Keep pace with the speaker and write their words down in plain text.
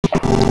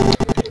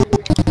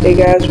Hey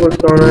guys, what's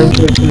going on?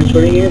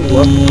 Twitter here, and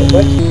welcome to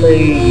Let's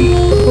Play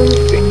Pokemon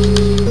Street.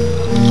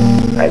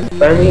 I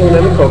finally have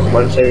another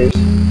Pokemon series.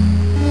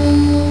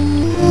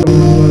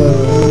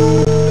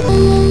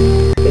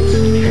 It's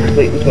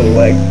complete and total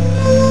lag.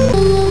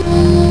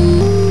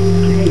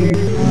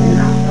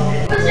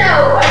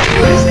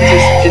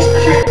 Just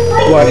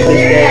watch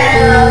this, guys.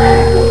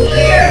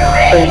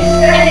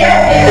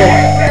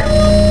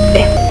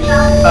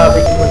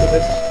 We can look at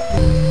this.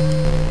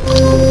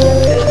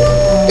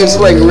 It's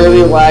like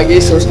really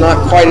laggy, so it's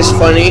not quite as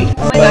funny.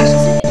 But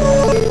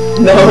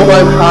no,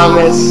 I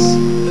promise.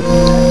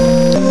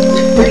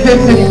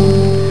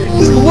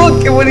 Just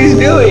look at what he's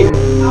doing.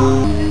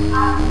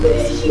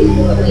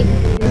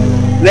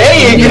 There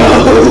you go.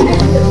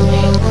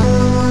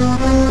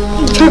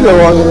 Took it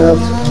long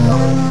enough.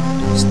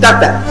 Stop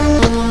that.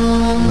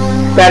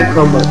 Bad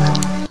Chromebook.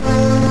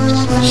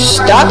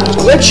 Stop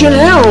glitching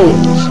out.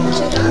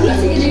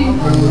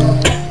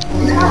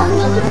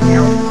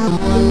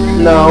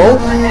 No,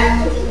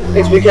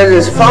 it's because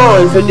it's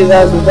fallen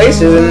 50,000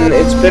 places and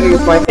it's been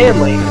with my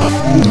family.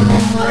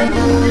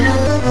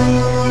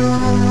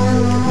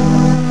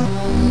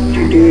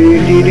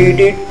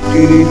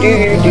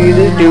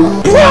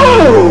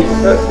 Whoa!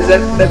 Is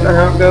that not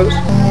how it goes?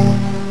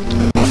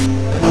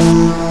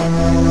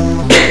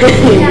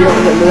 You don't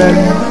remember that?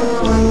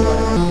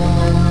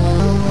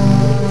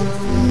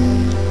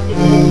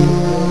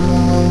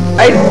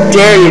 I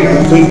dare you to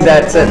complete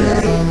that sentence.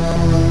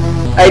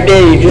 I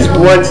dare you just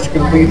once to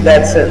complete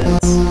that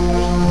sentence.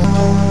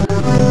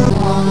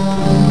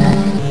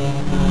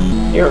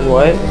 You're on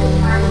what?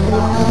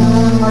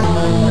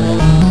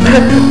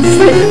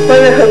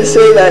 Find out how to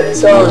say that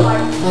song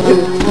in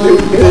a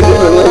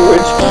different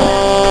language.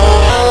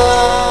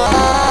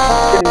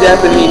 In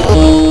Japanese.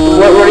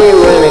 What are you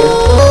learning?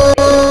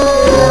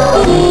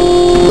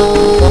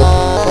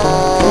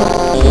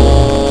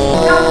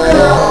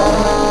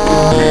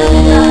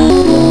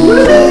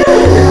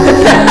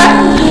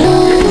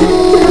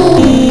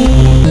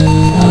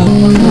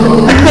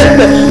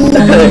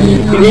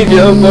 You need to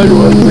upload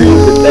one for you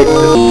to text it.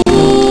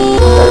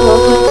 I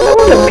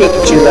want a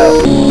Pikachu though.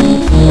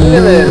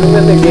 I'm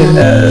gonna get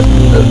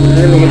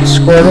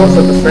Squirtle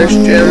for the first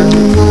gym.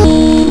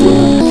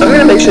 I'm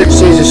gonna make sure to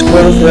use a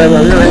Squirtle forever.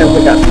 I'm gonna have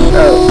like a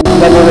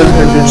level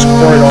 100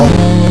 Squirtle.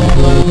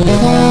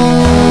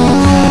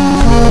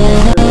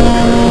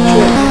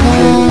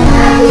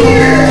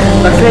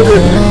 My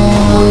favorite.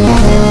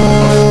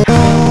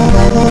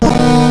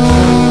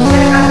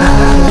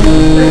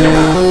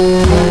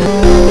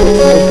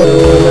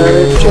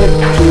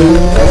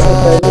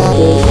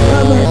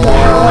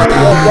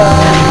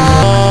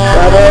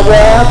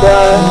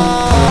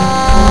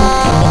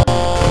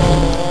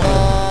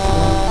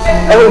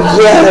 Oh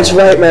yeah, that's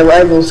right, my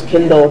rival's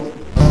Kindle.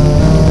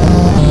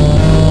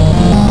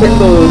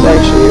 Kindle was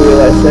actually a real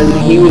life friend.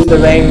 He was the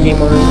rank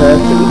game on his app,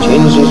 but he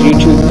changed his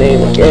YouTube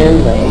name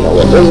again. I don't know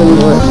what does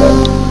anymore, but...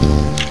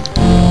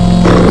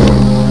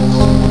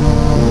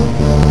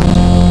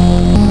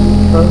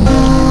 Huh?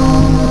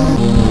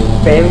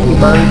 Vanity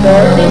Monster?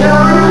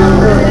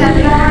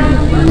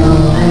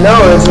 No,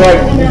 it's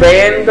like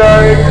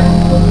Vanguard.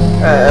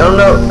 I don't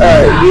know,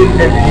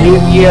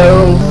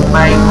 Yu-Gi-Oh!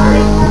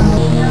 Minecraft.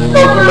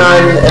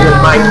 Pokemon and then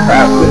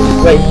Minecraft, which is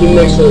like he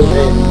makes those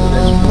names.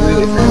 That's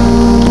really fun.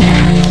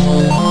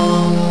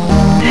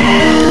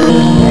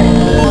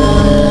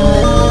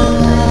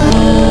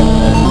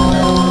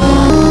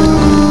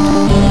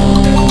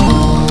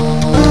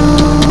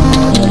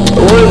 I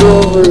wanna go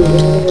over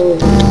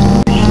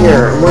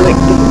here. I wanna get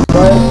the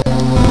butt.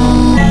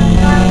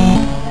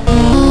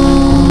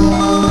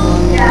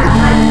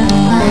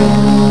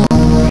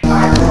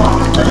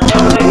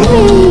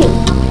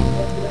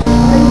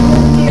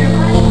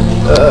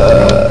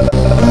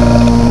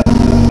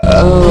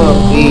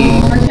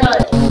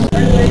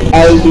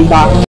 I'll be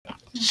back.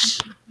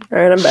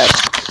 Alright, I'm back.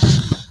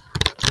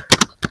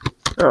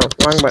 Oh,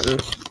 wrong button.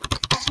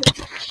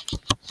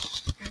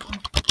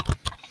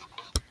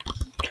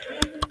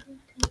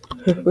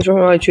 Which one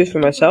will I choose for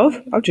myself?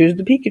 I'll choose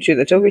the Pikachu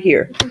that's over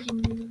here.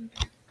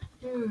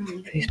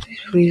 Please, please,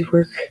 please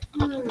work.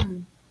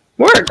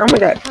 Work! Oh my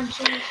god.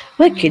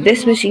 What could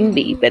this machine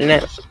be? Better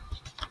not.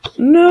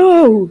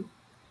 No!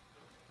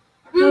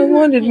 I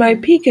wanted my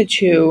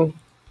Pikachu.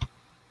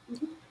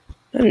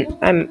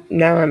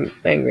 Now I'm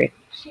angry.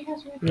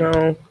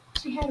 No.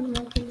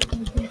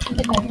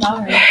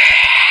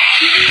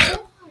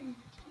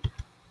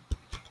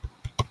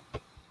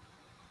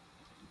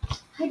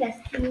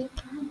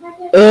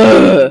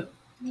 Ugh.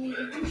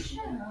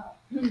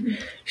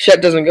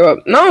 Shut doesn't go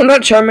up. No,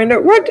 not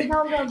Charmander. What?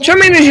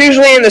 Charmander's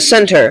usually in the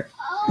center.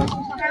 I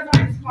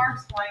had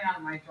sparks flying out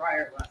of my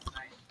dryer last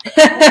night.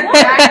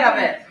 Back of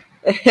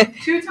it.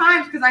 2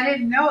 times because I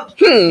didn't know it.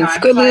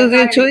 Good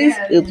little choice.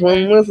 It's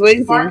one less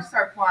lazy. Sparks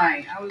start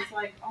flying. I was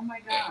like, oh my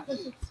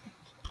gosh.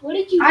 What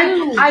did you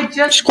do? I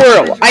just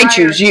Squirrel, I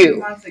choose you. 2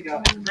 months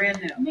ago. It's brand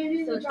new.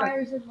 Maybe the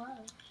dryer's in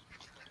love.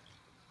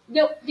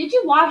 No, did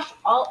you wash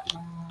all?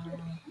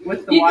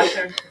 With the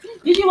washer.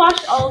 Did you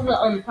watch all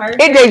the Fire?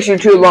 It takes you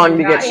too long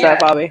to get stuff,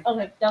 Bobby.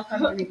 Okay, that's time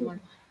for one.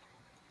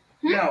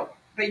 No,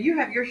 but you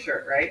have your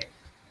shirt, right?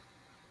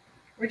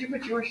 Where'd you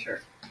put your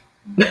shirt?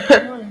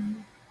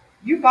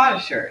 You bought a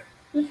shirt.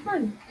 Which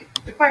one?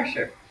 The fire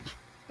shirt.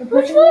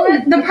 Which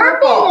one? The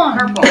purple one.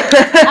 Purple.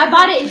 I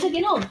bought it and took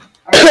it home.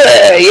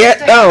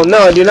 Yeah. Oh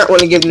no, I do not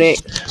want to give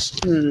Nate.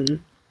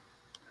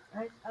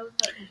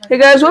 Hey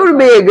guys, what would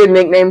be a good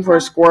nickname for a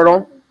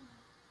Squirtle?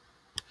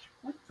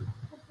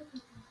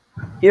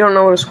 You don't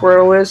know what a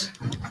Squirtle is?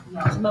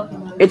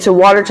 It's a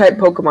water type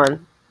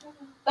Pokemon.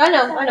 I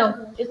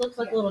know. It looks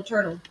like a little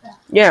turtle.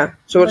 Yeah.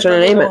 So what should I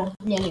name it?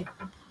 Yeah.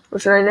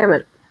 What should I name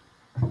it?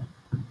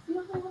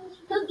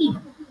 Cookie.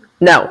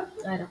 No.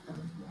 I don't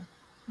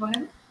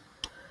know.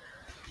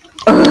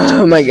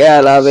 Oh my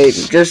God, Avi,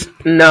 just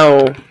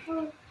no.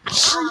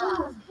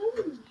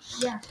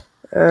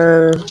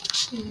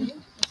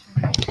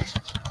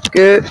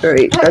 Good.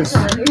 Alright, that's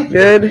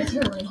good.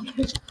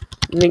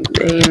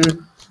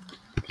 Nickname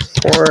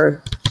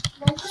for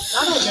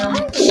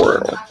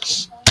Squirtle.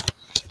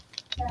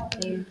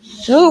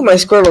 So my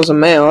Squirtle's a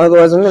male,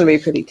 otherwise I'm gonna be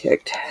pretty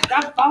ticked.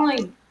 Stop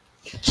falling.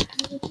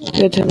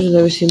 Good times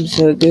never seem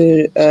so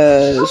good.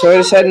 So I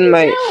decided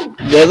my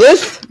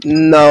Lilith?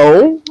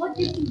 No. What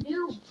did you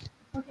do?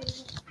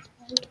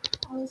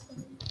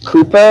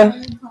 Koopa?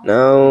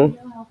 No.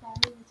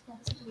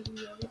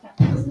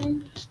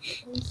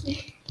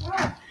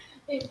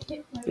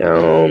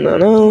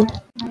 No.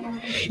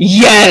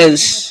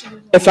 Yes!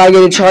 If I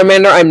get a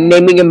Charmander, I'm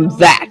naming him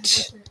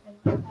that.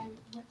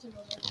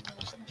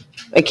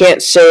 I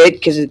can't say it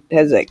because it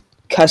has a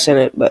cuss in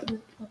it, but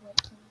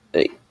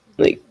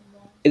like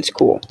it's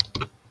cool.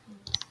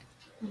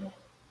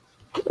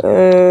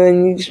 I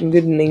need some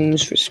good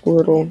names for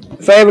Squirtle.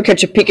 If I ever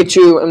catch a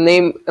Pikachu, I'm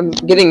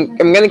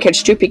gonna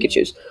catch 2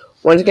 Pikachus.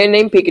 One's gonna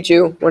name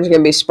Pikachu, one's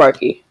gonna be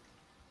Sparky.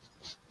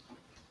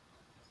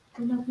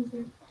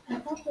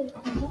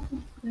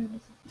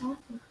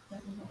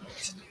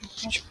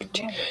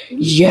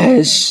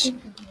 Yes!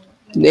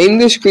 Name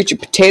this creature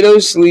Potato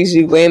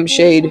Sleazy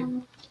Lampshade.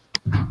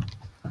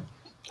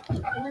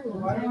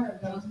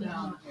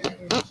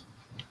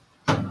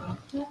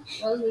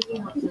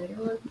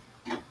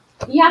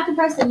 You have to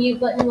press the mute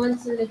button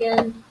once and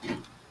again.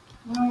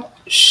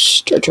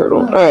 Star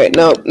Turtle. Alright,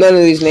 no, none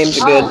of these names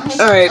are good.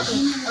 Alright,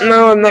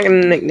 no, I'm not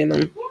gonna nickname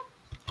them.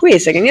 Wait a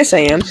second, yes I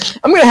am.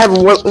 I'm gonna have a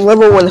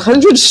level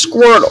 100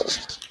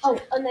 Squirtle. Oh,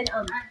 and then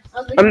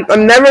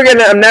I'm never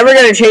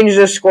gonna change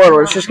this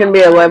Squirtle. It's just gonna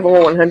be a level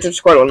 100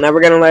 Squirtle. I'm never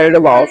gonna let it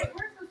evolve. You're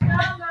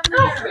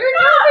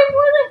dropping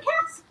more than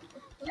cats.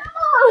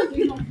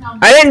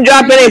 I didn't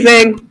drop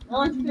anything.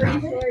 Oh, it's pretty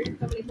short.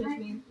 Somebody push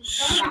me.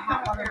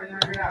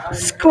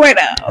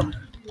 Squirtle.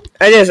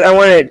 I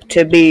want it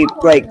to be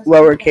like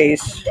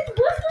lowercase.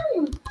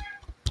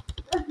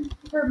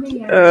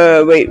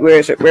 Wait, where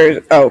is it?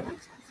 Oh,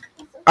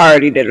 I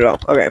already did it all.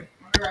 Okay.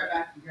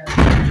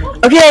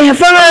 Okay, have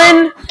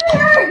fun.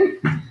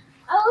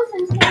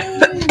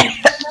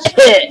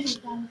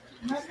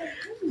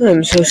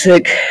 I'm so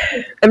sick.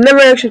 I've never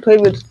actually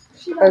played with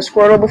a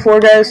Squirtle before,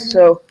 guys.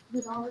 So,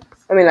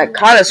 I mean, I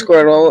caught a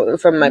Squirtle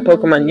from my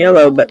Pokemon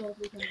Yellow, but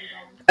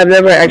I've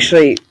never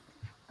actually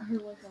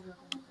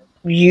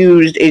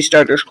used a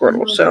starter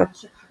Squirtle, so.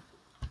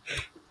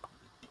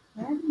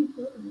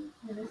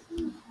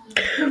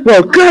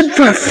 Well, good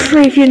for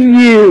freaking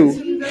you!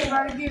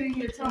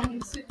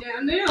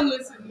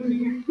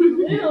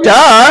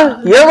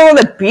 Duh! You're the one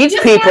that beats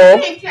people!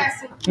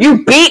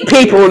 You beat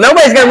people!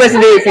 Nobody's gonna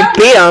listen to you if you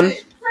beat them!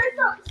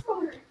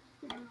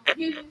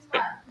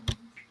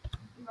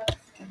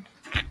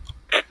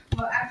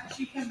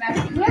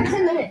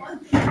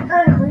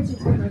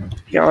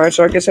 Yeah, alright,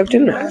 so I guess I have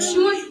 10 minutes.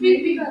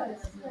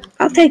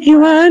 I'll take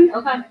you on.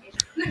 Okay.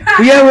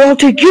 Yeah, well, I'll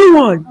take you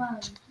on.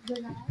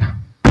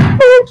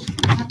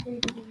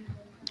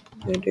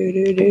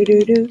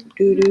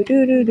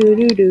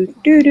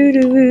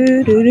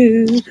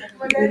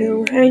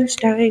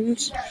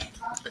 Einsteins,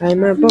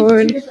 climb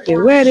aboard, get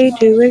ready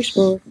to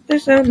explore.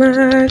 There's so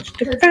much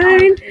to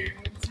find.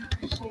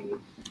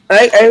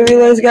 I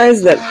realize,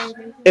 guys, that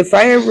if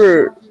I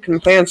ever can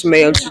play on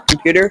somebody else's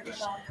computer,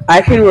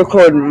 I can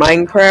record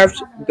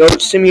Minecraft,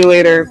 Goat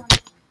Simulator,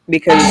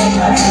 because...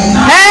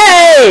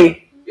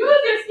 Hey!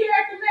 You just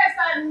scared the mess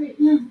out of me.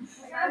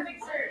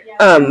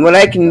 What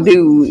I can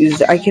do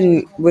is I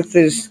can, with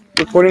this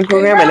recording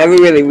program, I never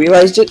really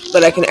realized it,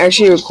 but I can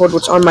actually record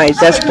what's on my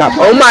desktop.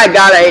 Oh my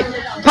God,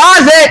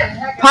 pause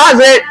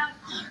it!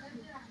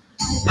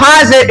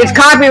 It's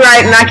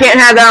copyright and I can't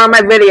have that on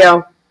my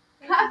video.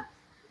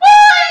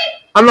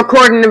 I'm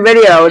recording the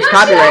video, it's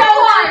copyright.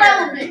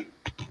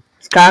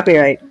 It's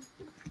copyright.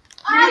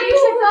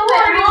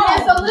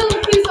 It's a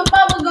little piece of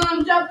bubble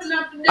gum jumping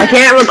up and down. I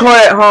can't record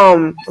at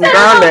home. I'm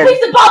grounded.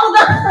 Piece of bubble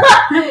gum.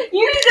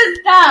 You need to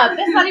stop.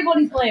 That's not even what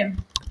he's playing.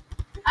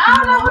 I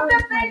don't know what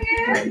that thing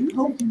is.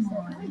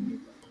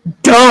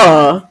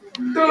 Duh.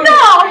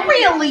 No,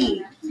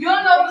 really. You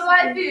don't know what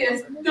life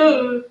is.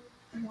 Duh.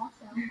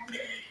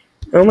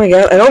 Oh my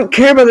god, I don't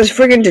care about this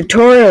freaking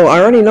tutorial. I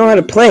already know how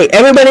to play.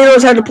 Everybody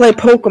knows how to play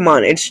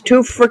Pokemon. It's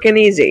too freaking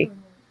easy.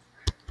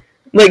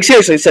 Like,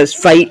 seriously, it says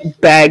fight,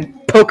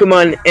 bag,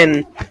 Pokemon,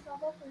 and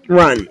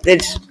run.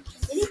 It's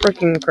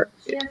freaking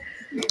crazy.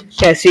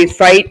 Yeah, see,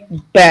 fight,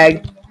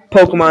 bag,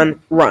 Pokemon,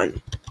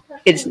 run.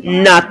 It's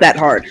not that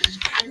hard.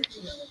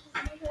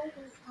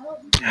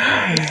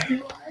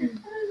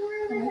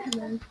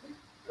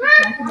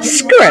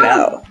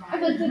 Squirtle.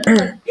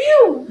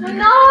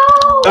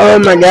 Oh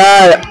my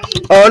god.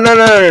 Oh,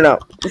 no.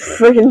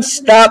 Freaking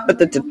stop at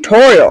the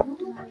tutorial.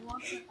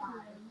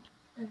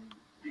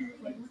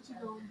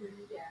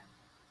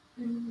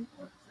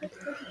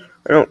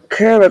 I don't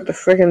care about the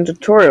freaking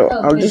tutorial.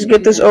 I'll just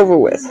get this over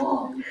with.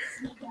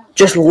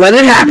 Just let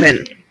it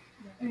happen.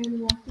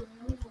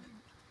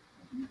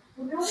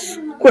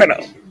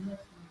 Squirtle.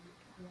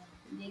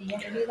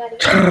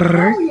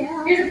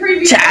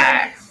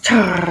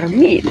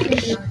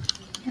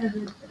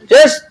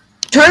 Just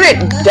turn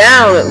it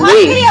down at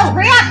least.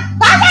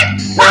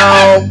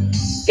 No.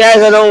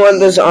 Guys, I don't want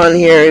this on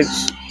here.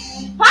 It's...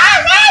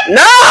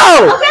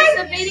 No!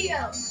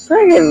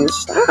 Friggin'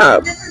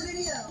 stop.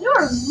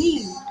 You're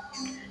mean.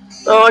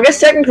 Oh, I guess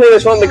technically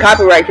this won't be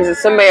copyright because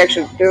it's somebody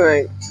actually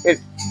doing it.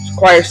 It's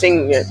choir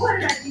singing it.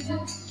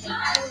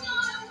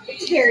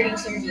 It's parody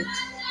service.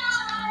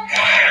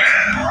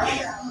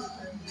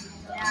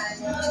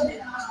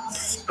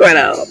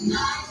 Squirtle.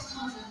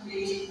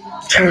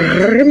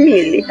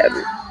 Charmeleon.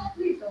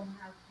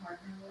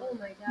 Oh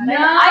my god.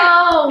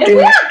 No! If we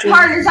have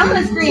partners, I'm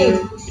gonna scream.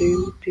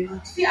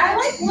 See, I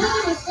like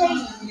working with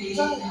Peggy.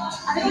 I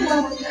don't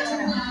know what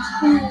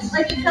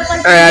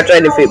Alright, after I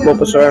defeat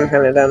Bulbasaur, I'm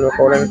kind of done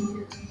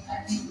recording.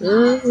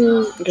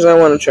 Because I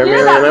want to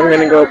Charmeleon. I'm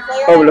gonna go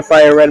over to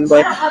Fire Red and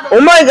play.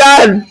 Oh my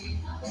god!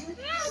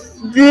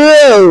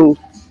 Go!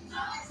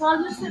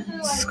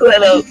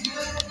 Squirtle.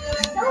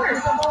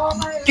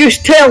 Use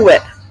Tail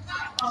Whip.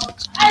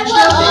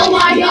 Oh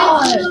my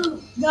god!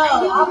 No,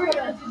 I'm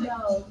gonna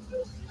no.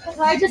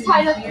 I just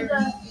tied up to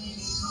the.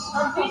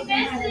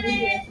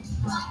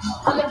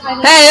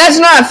 Hey, that's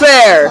not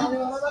fair!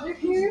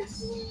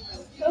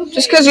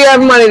 Just because you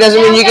have money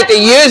doesn't mean you get to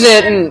use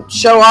it and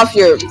show off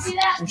your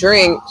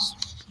drinks.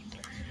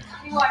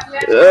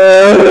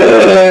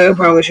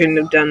 Probably shouldn't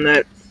have done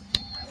that.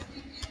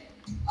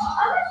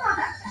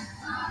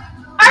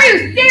 Are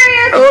you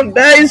serious? Don't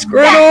die,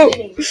 Squirtle!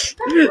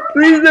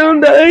 Please don't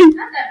die!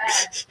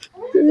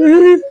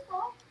 Could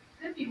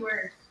be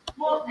worse.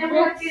 Well, and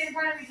we'll get in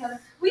front of each other.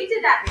 We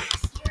did that.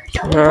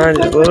 Come on,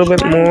 just a little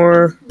bit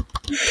more.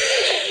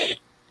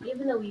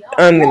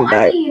 I'm gonna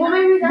die. Well,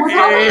 maybe that's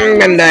I'm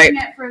gonna die.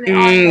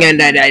 I'm gonna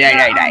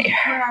die.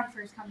 We're on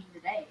first coming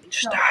today.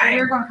 Just So die.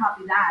 we're going to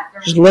copy that.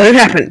 Just let it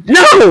happen.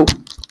 No!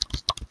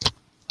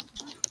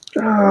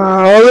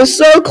 Oh, it's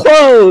so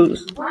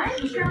close.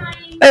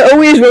 I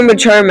always win with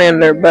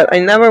Charmander, but I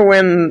never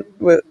win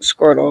with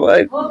Squirtle.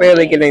 I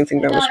barely get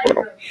anything done with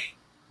Squirtle.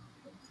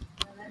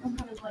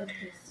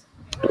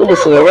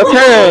 Bulbasaur,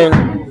 return!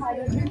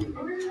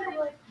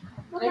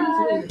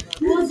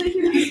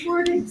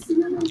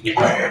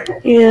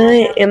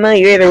 Yeah, am I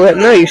great or what?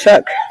 No, you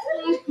suck.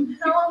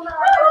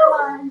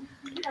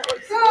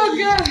 So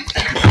good.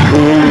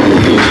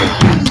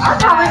 I'll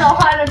probably go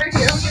hide under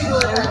here.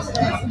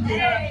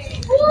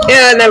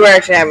 Yeah, that never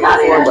actually happened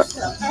before, but...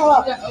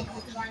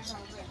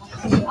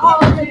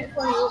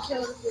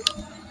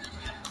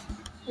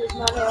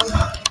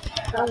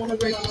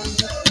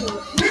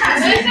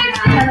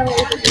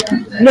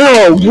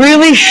 No,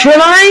 really? Should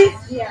I?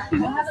 Yeah.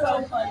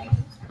 Don't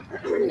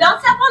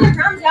step on the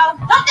drums, y'all.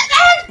 Don't step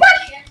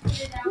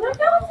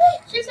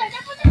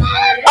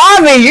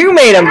Avi, you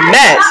made a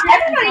mess.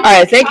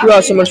 Alright, thank you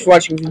all so much for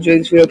watching. If you enjoyed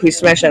this video, please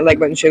smash that like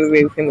button, share the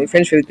video with family and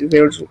friends, share the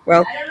video as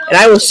well. And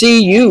I will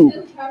see you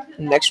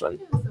in the next one.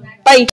 Bye.